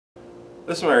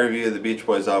This is my review of the Beach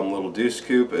Boys album Little Duce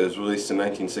Coupe. It was released in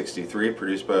 1963,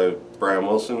 produced by Brian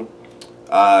Wilson.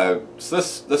 So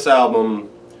this album,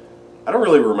 I don't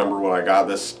really remember when I got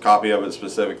this copy of it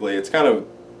specifically. It's kind of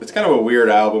a weird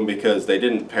album because they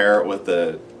didn't pair it with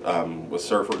the with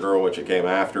Surfer Girl, which it came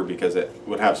after, because it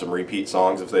would have some repeat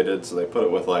songs if they did. So they put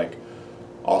it with like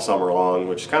All Summer Long,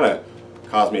 which kind of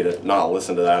caused me to not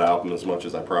listen to that album as much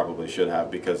as I probably should have,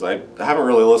 because I haven't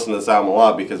really listened to this album a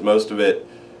lot because most of it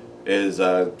is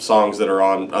songs that are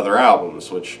on other albums,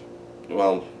 which,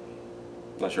 well,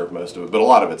 not sure if most of it, but a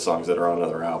lot of it's songs that are on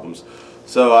other albums.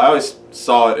 So I always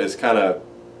saw it as kind of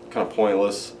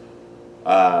pointless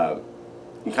and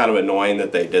kind of annoying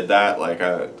that they did that. Like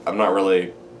I'm not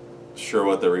really sure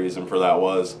what the reason for that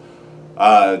was.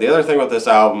 The other thing with this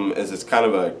album is it's kind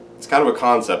of a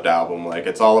concept album. Like,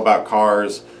 it's all about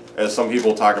cars, as some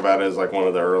people talk about it as like one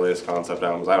of the earliest concept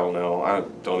albums. I don't know. I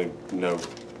don't even know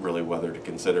really whether to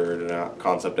consider it a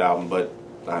concept album, but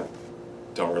I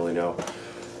don't really know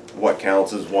what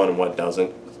counts as one and what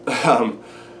doesn't.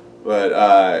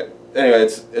 Anyway,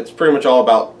 it's pretty much all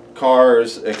about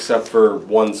cars, except for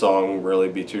one song, really,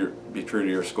 Be True to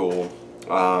Your School.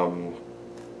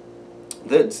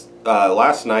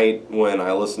 Last night when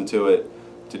I listened to it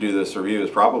to do this review is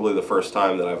probably the first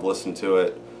time that I've listened to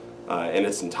it in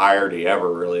its entirety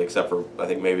ever, really, except for I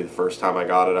think maybe the first time I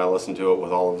got it I listened to it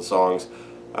with all of the songs.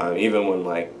 Even when,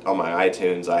 like, on my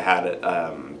iTunes I had it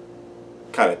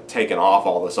kind of taken off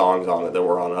all the songs on it that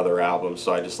were on other albums,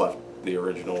 so I just left the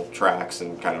original tracks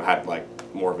and kind of had like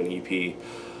more of an EP.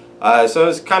 So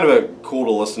it's kind of cool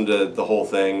to listen to the whole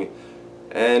thing,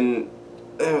 and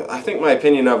I think my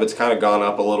opinion of it's kind of gone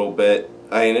up a little bit.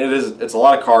 I mean, it's a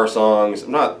lot of car songs.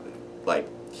 I'm not like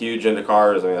huge into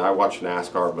cars. I mean, I watch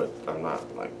NASCAR, but I'm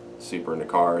not like super into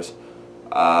cars.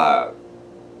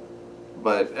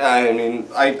 But I mean,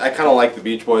 I kind of like the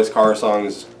Beach Boys car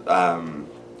songs.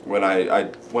 When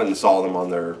I went and saw them on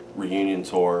their reunion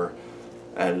tour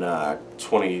in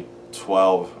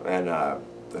 2012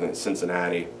 in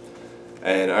Cincinnati,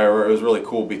 and it was really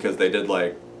cool because they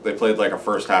played like a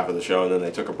first half of the show and then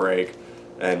they took a break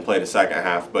and played a second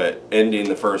half, but ending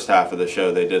the first half of the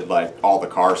show they did like all the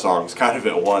car songs kind of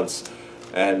at once,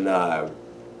 and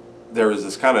there was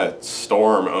this kind of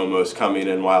storm almost coming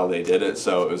in while they did it,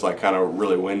 so it was like kind of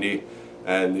really windy,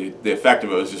 and the effect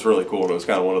of it was just really cool, and it was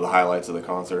kind of one of the highlights of the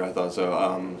concert, I thought. So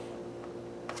I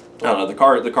don't know,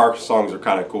 the car songs are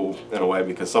kind of cool in a way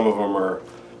because some of them are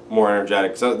more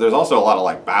energetic. So there's also a lot of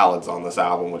like ballads on this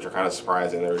album, which are kind of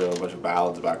surprising. They were doing a bunch of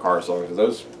ballads about car songs, and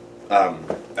those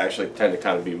actually tend to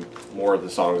kind of be more of the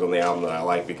songs on the album that I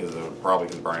like because of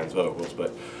Brian's vocals.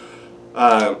 But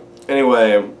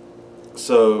anyway,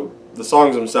 so the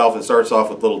songs themselves, it starts off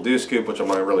with Little Duce Coupe, which I'm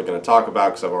not really going to talk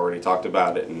about because I've already talked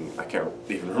about it, and I can't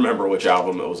even remember which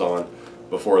album it was on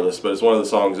before this, but it's one of the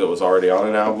songs that was already on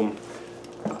an album.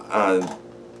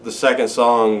 The second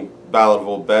song, Ballad of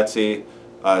Old Betsy, is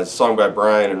a song by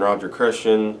Brian and Roger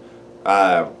Christian,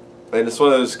 and it's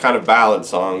one of those kind of ballad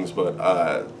songs, but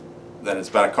then it's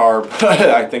about a car.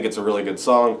 I think it's a really good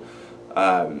song.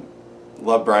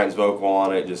 Love Brian's vocal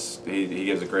on it. Just he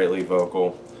gives a great lead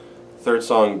vocal. Third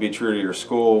song, Be True to Your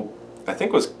School, I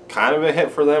think was kind of a hit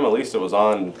for them. At least it was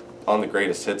on the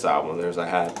Greatest Hits album of theirs I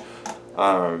had.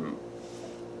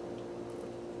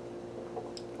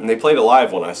 And they played it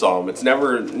live when I saw them. It's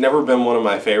never been one of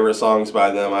my favorite songs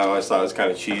by them. I always thought it was kind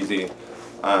of cheesy.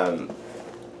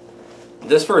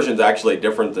 This version's actually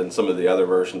different than some of the other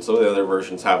versions. Some of the other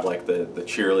versions have like the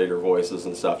cheerleader voices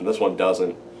and stuff, and this one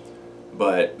doesn't.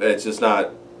 But it's just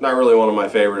not really one of my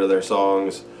favorite of their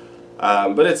songs.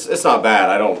 But it's not bad.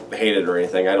 I don't hate it or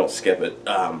anything. I don't skip it.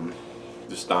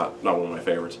 Just not one of my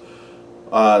favorites.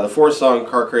 The fourth song,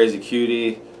 Car Crazy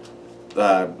Cutie,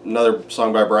 another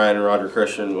song by Brian and Roger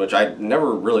Christian, which I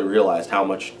never really realized how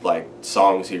much like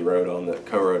songs he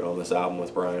co-wrote on this album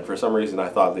with Brian. For some reason I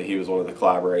thought that he was one of the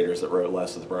collaborators that wrote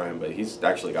less with Brian, but he's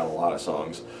actually got a lot of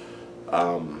songs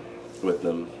with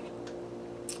them.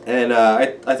 And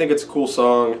I think it's a cool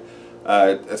song.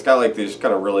 It's got like these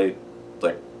kind of really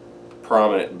like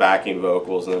prominent backing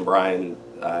vocals, and then Brian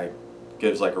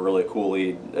gives like a really cool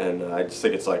lead, and I just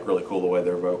think it's like really cool the way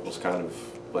their vocals kind of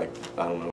like, I don't know,